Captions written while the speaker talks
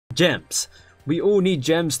Gems. We all need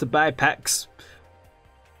gems to buy packs.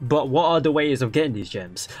 But what are the ways of getting these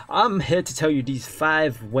gems? I'm here to tell you these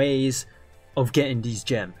 5 ways of getting these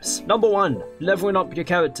gems. Number 1, leveling up your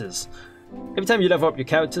characters. Every time you level up your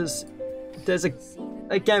characters, there's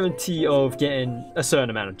a guarantee of getting a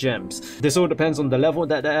certain amount of gems. This all depends on the level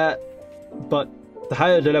that they're at, but the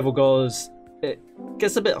higher the level goes, it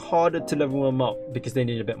gets a bit harder to level them up because they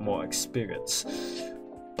need a bit more experience.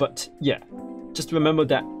 But yeah, just remember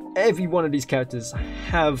that every one of these characters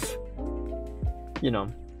have, you know,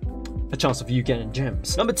 a chance of you getting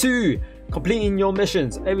gems. Number 2, completing your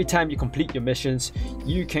missions. Every time you complete your missions,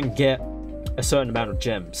 you can get a certain amount of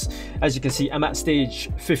gems. As you can see, I'm at stage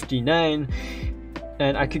 59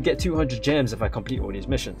 and I could get 200 gems if I complete all these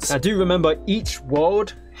missions. Now do remember, each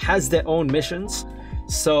world has their own missions,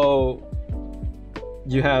 so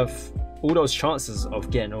you have all those chances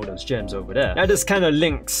of getting all those gems over there. Now this kind of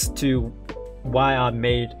links to why I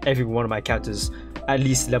made every one of my characters at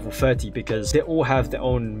least level 30, because they all have their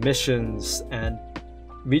own missions, and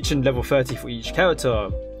reaching level 30 for each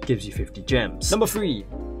character gives you 50 gems. Number 3,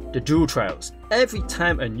 the duel trials. Every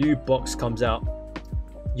time a new box comes out,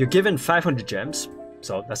 you're given 500 gems,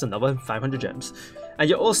 so that's another 500 gems, and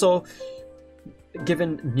you're also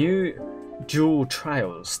given new duel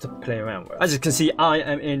trials to play around with. As you can see, I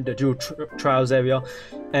am in the duel trials area,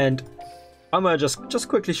 and I'm gonna just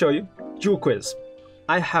quickly show you duel quiz.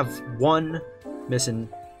 I have 1 mission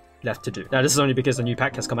left to do. Now this is only because the new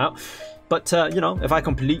pack has come out, but you know, if I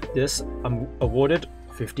complete this, I'm awarded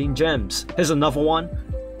 15 gems. Here's another one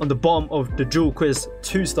on the bottom of the duel quiz,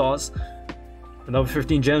 2 stars, another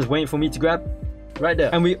 15 gems waiting for me to grab right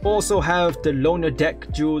there. And we also have the loner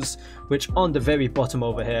deck duels, which on the very bottom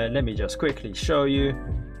over here, let me just quickly show you.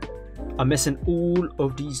 I'm missing all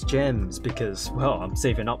of these gems because, well, I'm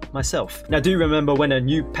saving up myself. Now do remember, when a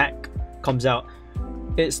new pack comes out,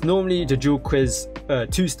 it's normally the duel quiz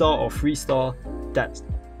 2-star or 3-star that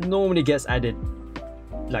normally gets added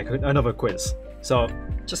like another quiz, so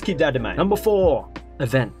just keep that in mind. Number 4,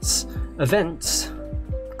 events. Events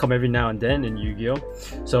come every now and then in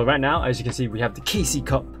Yu-Gi-Oh! So right now, as you can see, we have the KC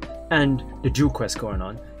Cup and the duel quest going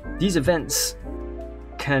on. These events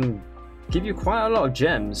can give you quite a lot of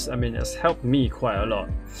gems. I mean, it's helped me quite a lot.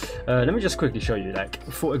 Let me just quickly show you, like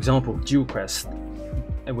for example, duel quest,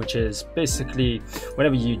 which is basically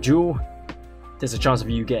whenever you duel, there's a chance of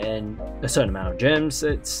you getting a certain amount of gems.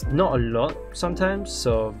 It's not a lot sometimes,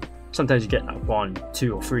 so sometimes you get like 1,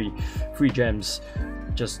 2 or 3 gems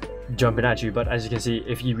just jumping at you. But as you can see,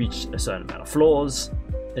 if you reach a certain amount of floors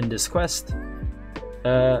in this quest,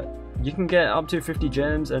 you can get up to 50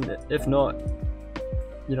 gems, and if not,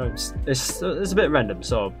 you know, it's a bit random.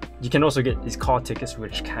 So you can also get these card tickets,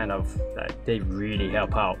 which kind of like, they really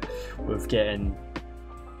help out with getting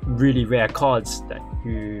really rare cards that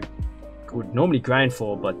you would normally grind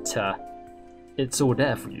for, but it's all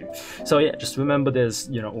there for you. So yeah, just remember, there's,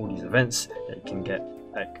 you know, all these events that you can get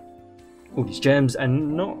like all these gems.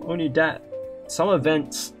 And not only that, some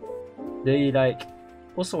events, they like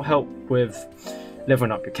also help with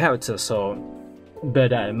leveling up your character, so bear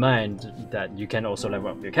that in mind, that you can also level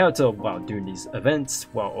up your character while doing these events,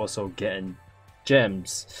 while also getting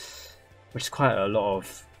gems, which is quite a lot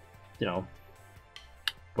of, you know,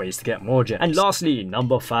 ways to get more gems. And lastly,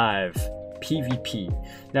 number 5,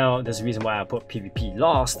 PvP. Now there's a reason why I put PvP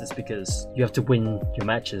last, is because you have to win your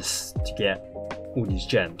matches to get all these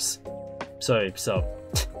gems. So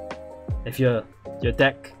if your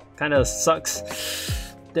deck kind of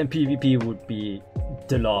sucks, then PvP would be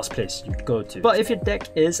the last place you'd go to. But if your deck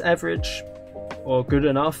is average or good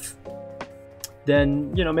enough,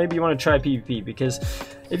 then, you know, maybe you want to try PvP, because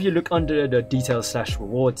if you look under the details /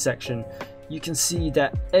 reward section, you can see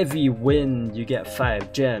that every win you get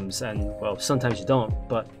 5 gems, and well, sometimes you don't,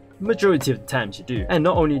 but majority of the times you do. And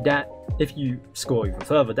not only that, if you scroll even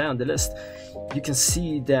further down the list, you can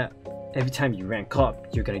see that every time you rank up,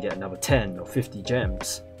 you're gonna get another 10 or 50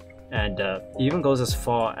 gems, and it even goes as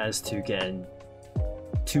far as to getting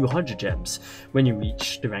 200 gems when you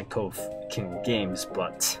reach the rank of King of Games.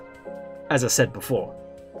 But as I said before,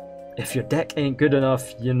 if your deck ain't good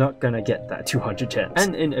enough, you're not gonna get that 200 gems.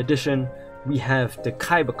 And in addition, we have the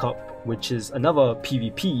Kyber Cup, which is another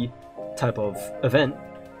PvP type of event.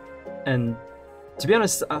 And to be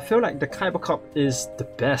honest, I feel like the Kyber Cup is the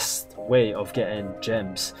best way of getting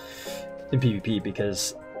gems in PvP,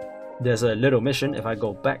 because there's a little mission. If I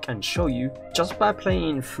go back and show you, just by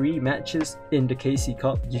playing 3 matches in the KC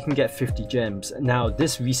Cup, you can get 50 gems. Now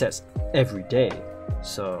this resets every day,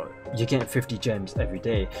 so you get 50 gems every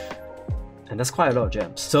day, and that's quite a lot of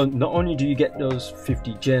gems. So not only do you get those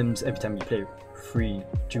 50 gems every time you play 3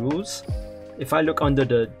 duels, if I look under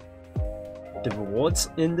the the rewards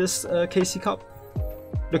in this KC Cup.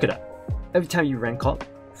 Look at that. Every time you rank up,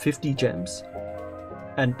 50 gems.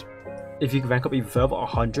 And if you can rank up even further,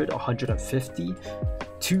 100, 150,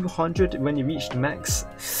 200 when you reach the max.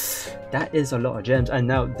 That is a lot of gems. And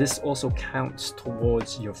now this also counts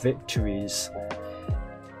towards your victories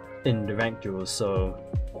in the rank duels. So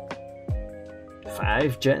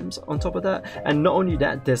 5 gems on top of that. And not only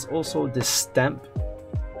that, there's also this stamp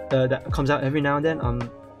that comes out every now and then. I'm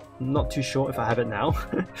not too sure if I have it now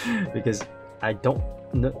because I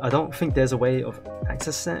don't think there's a way of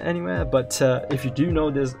accessing it anywhere, but if you do know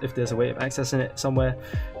if there's a way of accessing it somewhere,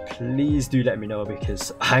 please do let me know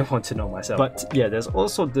because I want to know myself. But yeah, there's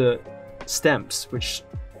also the stamps which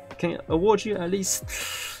can award you at least,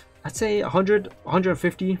 I'd say 100,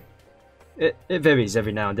 150. It varies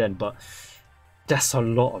every now and then, but that's a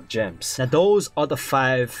lot of gems. Now those are the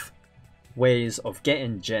 5 ways of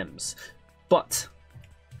getting gems, but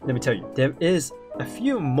let me tell you, there is a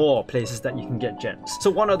few more places that you can get gems. So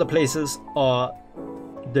one of the places are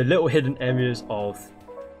the little hidden areas of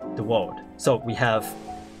the world. So we have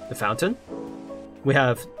the fountain, we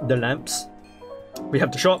have the lamps, we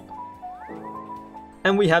have the shop,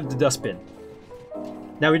 and we have the dustbin.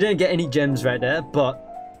 Now we didn't get any gems right there,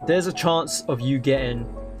 but there's a chance of you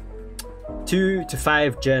getting 2 to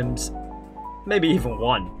 5 gems, maybe even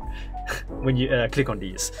 1 when you click on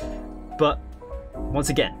these. But once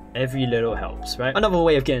again, every little helps, right? Another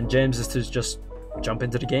way of getting gems is to just jump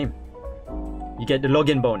into the game. You get the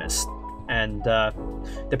login bonus, and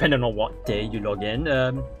depending on what day you log in,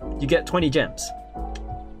 you get 20 gems.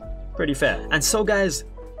 Pretty fair. And so guys,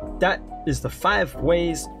 that is the 5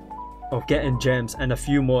 ways of getting gems and a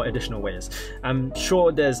few more additional ways. I'm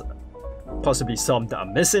sure there's possibly some that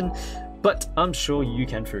I'm missing, but I'm sure you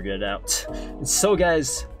can figure it out. And so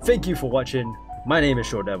guys, thank you for watching. My name is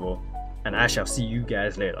Short Devil, and I shall see you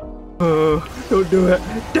guys later. Oh, don't do it.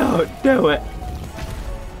 Don't do it.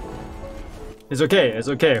 It's okay. It's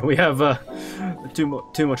okay. We have 2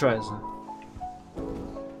 more tries.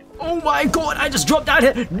 Oh my god! I just dropped out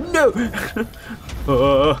here. No.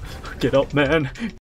 Get up, man.